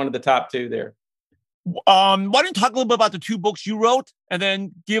the top two there. Why don't you talk a little bit about the 2 books you wrote, and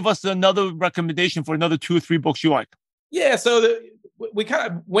then give us another recommendation for another 2 or 3 books you like? Yeah, so we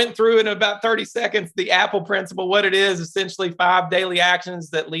kind of went through in about 30 seconds the Apple principle, what it is, essentially 5 daily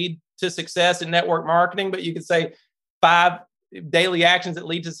actions that lead to success in network marketing. But you could say 5 daily actions that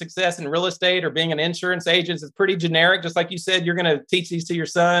lead to success in real estate or being an insurance agent. Is pretty generic. Just like you said, you're going to teach these to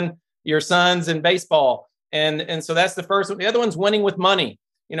your sons in baseball. And so that's the first one. The other one's winning with money.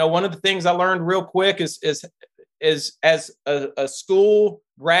 One of the things I learned real quick is as a school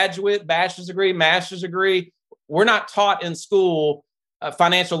graduate, bachelor's degree, master's degree, we're not taught in school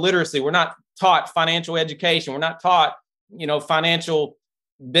financial literacy. We're not taught financial education. We're not taught, financial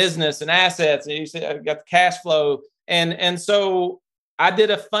business and assets. And you say, I've got the cash flow. And so I did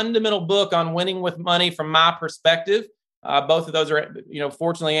a fundamental book on winning with money from my perspective. Both of those are,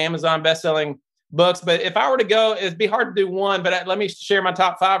 fortunately Amazon bestselling books. But if I were to go, it'd be hard to do one, but let me share my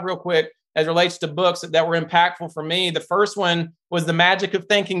top 5 real quick as relates to books that were impactful for me. The first one was The Magic of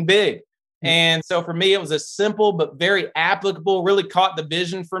Thinking Big. And so for me, it was a simple but very applicable, really caught the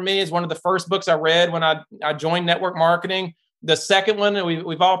vision for me. It's one of the first books I read when I joined network marketing. The second one,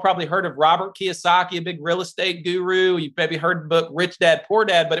 we've all probably heard of Robert Kiyosaki, a big real estate guru. You've maybe heard the book Rich Dad, Poor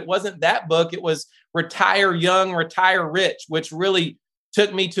Dad, but it wasn't that book. It was Retire Young, Retire Rich, which really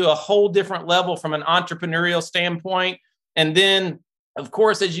took me to a whole different level from an entrepreneurial standpoint. And then, of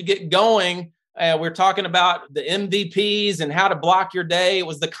course, as you get going, we're talking about the MVPs and how to block your day. It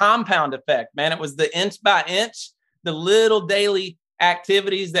was the compound effect, man. It was the inch by inch, the little daily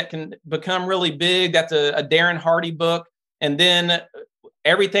activities that can become really big. That's a Darren Hardy book. And then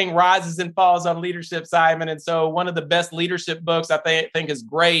Everything Rises and Falls on Leadership, Simon. And so one of the best leadership books I think is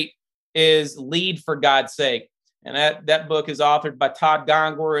great is Lead for God's Sake. And that book is authored by Todd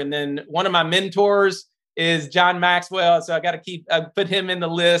Gongor. And then one of my mentors is John Maxwell. So I got to put him in the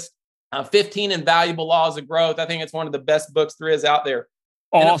list. 15 Invaluable Laws of Growth. I think it's one of the best books there is out there.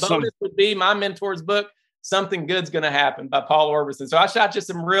 Awesome. And a bonus would be my mentor's book, Something Good's Going to Happen by Paul Orbison. So I shot just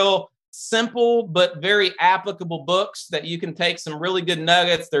some real simple but very applicable books that you can take some really good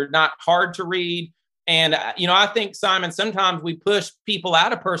nuggets. They're not hard to read. And, I think, Simon, sometimes we push people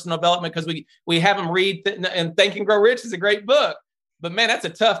out of personal development because we have them read, and Think and Grow Rich is a great book. But, man, that's a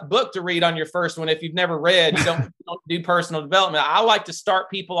tough book to read on your first one. If you've never read, you don't do personal development. I like to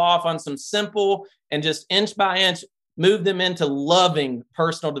start people off on some simple and just inch by inch, move them into loving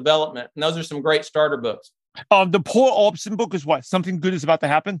personal development. And those are some great starter books. The Paul Orbison book is what? Something Good is About to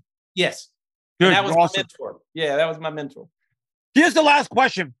Happen? Yes. Good. And that was awesome. my mentor. Yeah, that was my mentor. Here's the last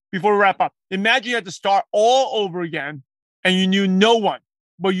question before we wrap up. Imagine you had to start all over again and you knew no one,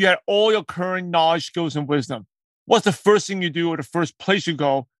 but you had all your current knowledge, skills, and wisdom. What's the first thing you do or the first place you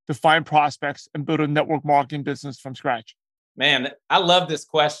go to find prospects and build a network marketing business from scratch? Man, I love this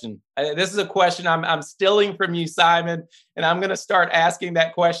question. This is a question I'm stealing from you, Simon, and I'm going to start asking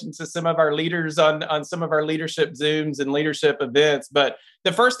that question to some of our leaders on some of our leadership Zooms and leadership events. But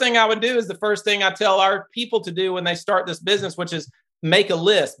the first thing I would do is the first thing I tell our people to do when they start this business, which is make a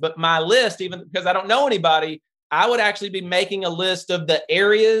list. But my list, even because I don't know anybody, I would actually be making a list of the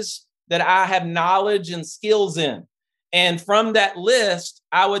areas that I have knowledge and skills in. And from that list,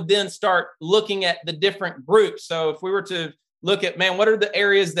 I would then start looking at the different groups. So if we were to look at, man, what are the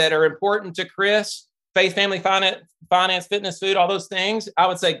areas that are important to Chris? Faith, family, finance, fitness, food, all those things. I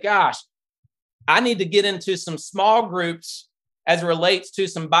would say, gosh, I need to get into some small groups as it relates to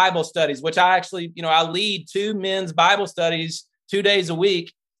some Bible studies, which I actually, I lead 2 men's Bible studies 2 days a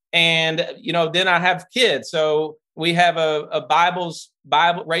week. And, then I have kids. So we have a Bible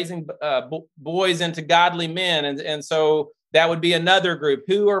raising boys into godly men. And so that would be another group.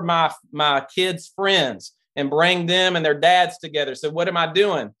 Who are my kids' friends? And bring them and their dads together. So what am I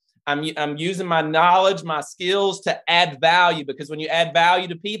doing? I'm using my knowledge, my skills to add value, because when you add value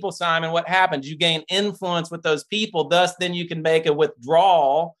to people, Simon, what happens? You gain influence with those people. Thus, then you can make a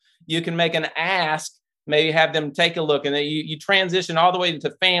withdrawal. You can make an ask, maybe have them take a look, and then you transition all the way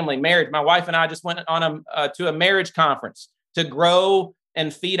into family, marriage. My wife and I just went on to a marriage conference to grow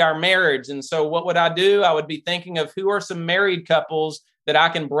and feed our marriage. And so what would I do? I would be thinking of who are some married couples that I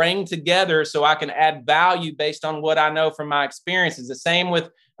can bring together so I can add value based on what I know from my experiences. The same with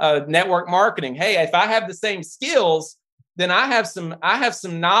network marketing. Hey, if I have the same skills, then I have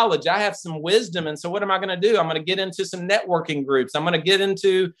some knowledge, I have some wisdom. And so what am I going to do? I'm going to get into some networking groups. I'm going to get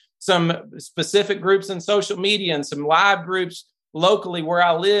into some specific groups in social media and some live groups locally where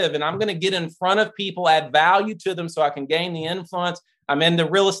I live. And I'm going to get in front of people, add value to them so I can gain the influence. I'm into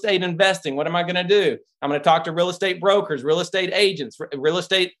real estate investing. What am I going to do? I'm going to talk to real estate brokers, real estate agents, real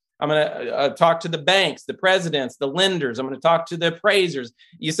estate. I'm going to talk to the banks, the presidents, the lenders. I'm going to talk to the appraisers.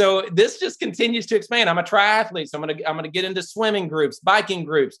 So this just continues to expand. I'm a triathlete. So I'm going to get into swimming groups, biking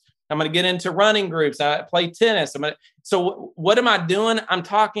groups. I'm going to get into running groups. I play tennis. So what am I doing? I'm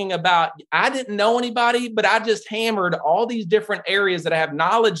talking about, I didn't know anybody, but I just hammered all these different areas that I have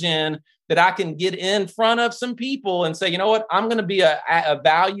knowledge in that I can get in front of some people and say, you know what, I'm going to be a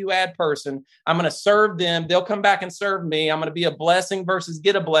value add person. I'm going to serve them. They'll come back and serve me. I'm going to be a blessing versus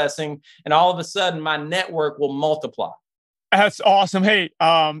get a blessing. And all of a sudden my network will multiply. That's awesome. Hey,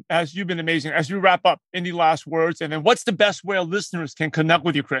 as you've been amazing. As we wrap up, any last words? And then what's the best way listeners can connect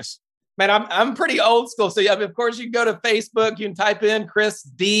with you, Chris? Man, I'm pretty old school. So of course you can go to Facebook, you can type in Chris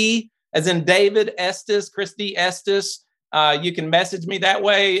D as in David Estes, Chris D Estes. You can message me that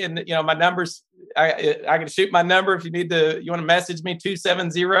way. And, my numbers, I can shoot my number if you want to message me,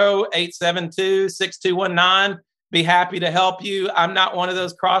 270-872-6219. Be happy to help you. I'm not one of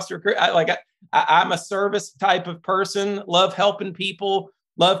those cross recruit. I'm a service type of person, love helping people,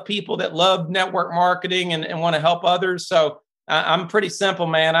 love people that love network marketing and want to help others. So I'm pretty simple,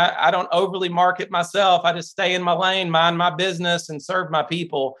 man. I don't overly market myself. I just stay in my lane, mind my business and serve my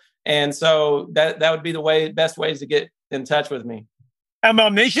people. And so that would be the best ways to get in touch with me.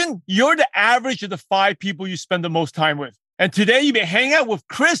 MLM Nation, you're the average of the 5 people you spend the most time with. And today you've been hanging out with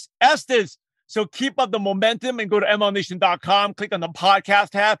Chris Estes. So keep up the momentum and go to MLMNation.com, click on the podcast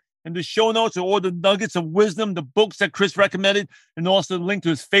tab and the show notes and all the nuggets of wisdom, the books that Chris recommended, and also the link to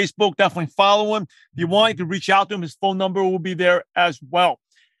his Facebook. Definitely follow him. If you want, you can reach out to him. His phone number will be there as well.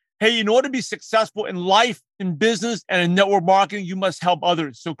 Hey, in order to be successful in life, in business, and in network marketing, you must help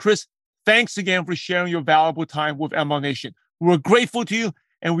others. So Chris, thanks again for sharing your valuable time with MLM Nation. We're grateful to you,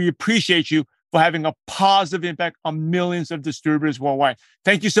 and we appreciate you for having a positive impact on millions of distributors worldwide.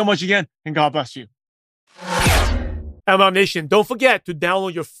 Thank you so much again, and God bless you. MLM Nation, don't forget to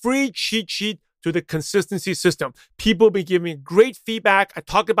download your free cheat sheet to the consistency system. People have been giving me great feedback. I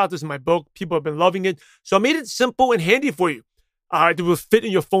talk about this in my book. People have been loving it. So I made it simple and handy for you. It will fit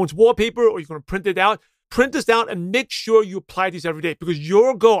in your phone's wallpaper, or you're going to print it out. Print this out and make sure you apply these every day, because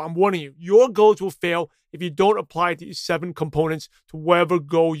your goal, I'm warning you, your goals will fail if you don't apply these 7 components to whatever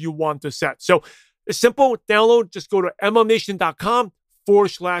goal you want to set. So it's simple. Download. Just go to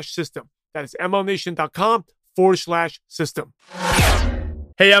MLMNation.com/system. That is MLMNation.com/system.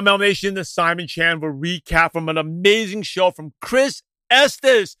 Hey, MLM Nation, this is Simon Chan with a recap from an amazing show from Chris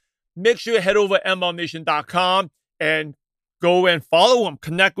Estes. Make sure you head over to MLMNation.com and go and follow him,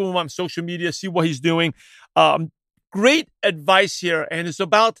 connect with him on social media, see what he's doing. Great advice here. And it's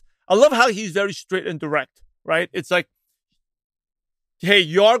about, I love how he's very straight and direct, right? It's like, hey,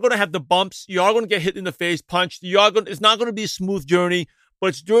 you are going to have the bumps. You are going to get hit in the face, punched. It's not going to be a smooth journey, but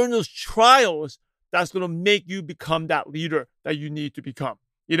it's during those trials that's going to make you become that leader that you need to become.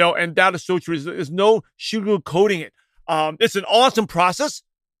 And that is so true. There's no sugarcoating it. It's an awesome process,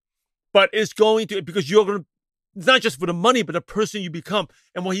 but it's going to, because you're going to, it's not just for the money, but the person you become.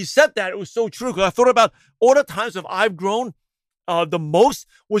 And when he said that, it was so true. Because I thought about all the times that I've grown the most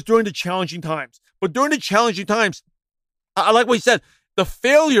was during the challenging times. But during the challenging times, I like what he said. The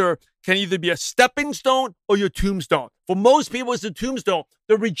failure can either be a stepping stone or your tombstone. For most people, it's the tombstone.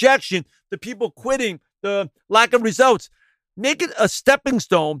 The rejection, the people quitting, the lack of results. Make it a stepping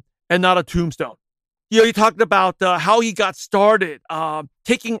stone and not a tombstone. He talked about how he got started,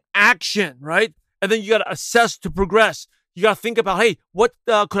 taking action, right? And then you got to assess to progress. You got to think about, hey, what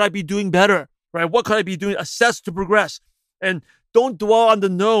could I be doing better, right? What could I be doing? Assess to progress. And don't dwell on the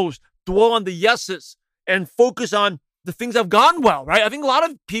no's, dwell on the yeses, and focus on the things that have gone well, right? I think a lot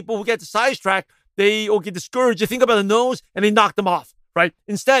of people who get sidetracked, they get discouraged. They think about the no's and they knock them off, right?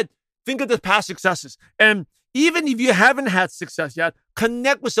 Instead, think of the past successes. And even if you haven't had success yet,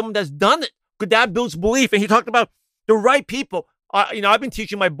 connect with someone that's done it, because that builds belief. And he talked about the right people. I've been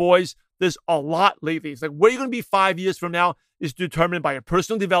teaching my boys this a lot lately. It's like, where you're going to be 5 years from now is determined by your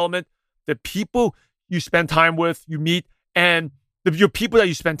personal development, the people you spend time with, you meet, and your people that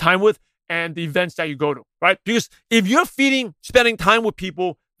you spend time with, and the events that you go to, right? Because if you're spending time with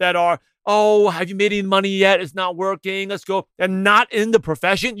people that are oh, have you made any money yet? It's not working. Let's go. And not in the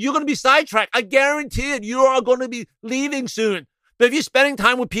profession, you're going to be sidetracked. I guarantee it. You are going to be leaving soon. But if you're spending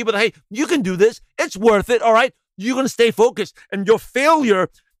time with people that, hey, you can do this. It's worth it. All right. You're going to stay focused. And your failure,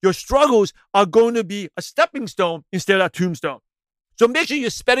 your struggles are going to be a stepping stone instead of a tombstone. So make sure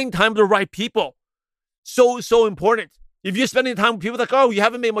you're spending time with the right people. So important. If you're spending time with people like, oh, you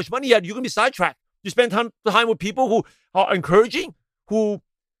haven't made much money yet, you're going to be sidetracked. You spend time with people who are encouraging, who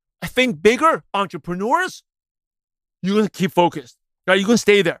think bigger, entrepreneurs, you're going to keep focused. Right? You're going to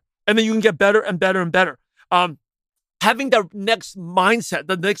stay there. And then you can get better and better and better. Having the next mindset,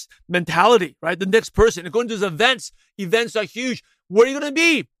 the next mentality, right? The next person. And going to those events. Events are huge. Where are you going to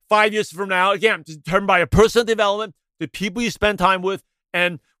be 5 years from now? Again, determined by your personal development, the people you spend time with,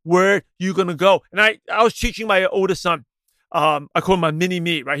 and where you're going to go. And I was teaching my oldest son. I call him my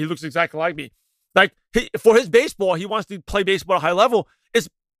mini-me, right? He looks exactly like me. Like, for his baseball, he wants to play baseball at a high level. It's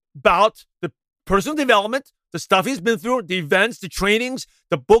about the personal development, the stuff he's been through, the events, the trainings,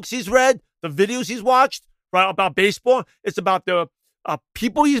 the books he's read, the videos he's watched, right, about baseball. It's about the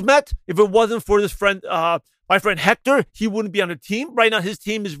people he's met. If it wasn't for this friend, my friend Hector, he wouldn't be on the team. Right now, his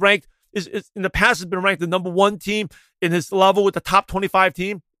team is ranked, is in the past has been ranked the number 1 team in his level with the top 25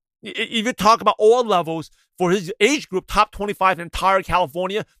 team. If you talk about all levels for his age group, top 25 in entire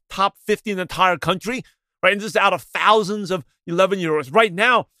California, top 50 in the entire country, right? And this is out of thousands of 11-year-olds. Right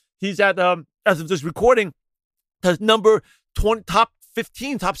now, he's at, as of this recording, the number 20, top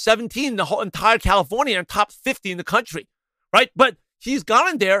 15, top 17 in the whole entire California and top 50 in the country, right? But he's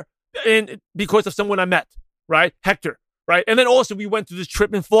gotten there because of someone I met, right? Hector, right? And then also we went to this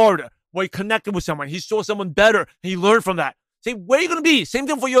trip in Florida where he connected with someone. He saw someone better and he learned from that. Say, where are you going to be? Same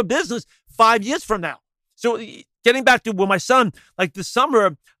thing for your business 5 years from now. So getting back to with my son, like this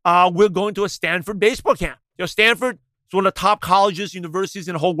summer, we're going to a Stanford baseball camp. You know, Stanford is one of the top colleges, universities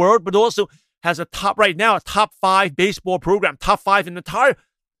in the whole world, but also has a top 5 baseball program, top 5 in the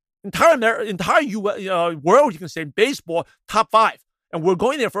entire world. You can say baseball, top 5, and we're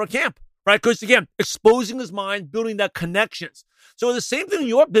going there for a camp, right? Because again, exposing his mind, building that connections. So the same thing in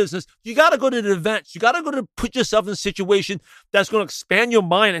your business. You got to go to the events. You got to go to put yourself in a situation that's going to expand your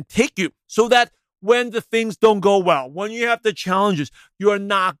mind and take you, so that when the things don't go well, when you have the challenges, you are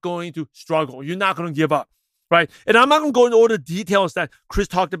not going to struggle. You're not going to give up. Right. And I'm not going to go into all the details that Chris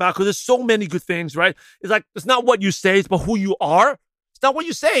talked about because there's so many good things, right? It's like, it's not what you say, it's about who you are. It's not what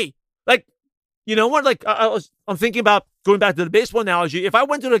you say. Like, you know what? Like, I'm thinking about going back to the baseball analogy. If I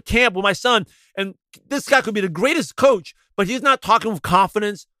went to the camp with my son and this guy could be the greatest coach, but he's not talking with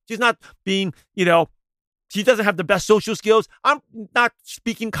confidence. He's not being, he doesn't have the best social skills. I'm not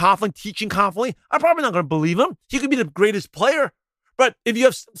speaking confidently, teaching confidently. I'm probably not going to believe him. He could be the greatest player. But if you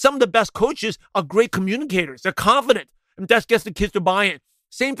have some of the best coaches are great communicators, they're confident, and that gets the kids to buy in.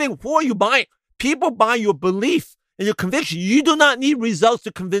 Same thing, who are you buying? People buy your belief and your conviction. You do not need results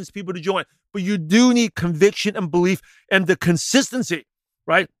to convince people to join, but you do need conviction and belief and the consistency,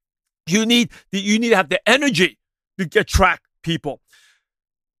 right? You need to have the energy to attract people.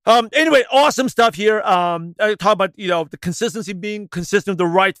 Anyway, awesome stuff here. I talk about, the consistency, being consistent with the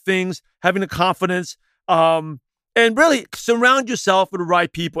right things, having the confidence, and really surround yourself with the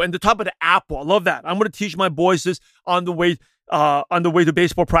right people. And the top of the apple, I love that. I'm going to teach my boys this on the way to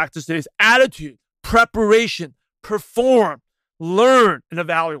baseball practice days. Attitude, preparation, perform, learn, and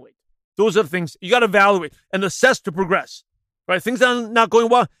evaluate. Those are the things you got to evaluate and assess to progress. Right? Things that are not going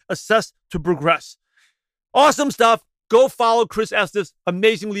well, assess to progress. Awesome stuff. Go follow Chris Estes,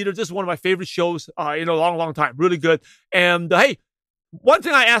 amazing leader. This is one of my favorite shows in a long, long time. Really good. And hey, one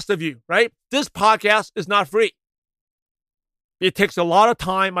thing I asked of you, right? This podcast is not free. It takes a lot of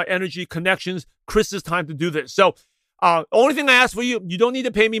time, my energy, connections, Chris's time to do this. So only thing I ask for you, you don't need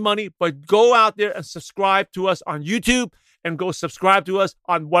to pay me money, but go out there and subscribe to us on YouTube and go subscribe to us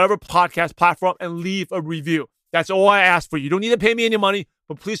on whatever podcast platform and leave a review. That's all I ask for you. You don't need to pay me any money,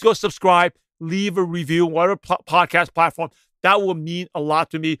 but please go subscribe, leave a review, whatever podcast platform. That will mean a lot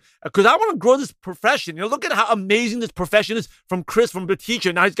to me because I want to grow this profession. Look at how amazing this profession is from Chris, from the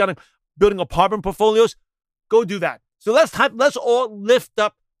teacher. Now he's got building apartment portfolios. Go do that. So let's all lift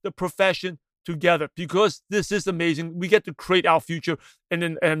up the profession together because this is amazing. We get to create our future,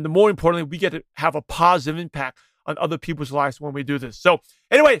 and the more importantly, we get to have a positive impact on other people's lives when we do this. So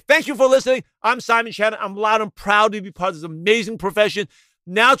anyway, thank you for listening. I'm Simon Shannon. I'm loud and proud to be part of this amazing profession.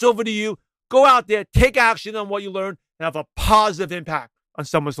 Now it's over to you. Go out there, take action on what you learned, and have a positive impact on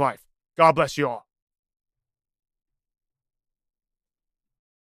someone's life. God bless you all.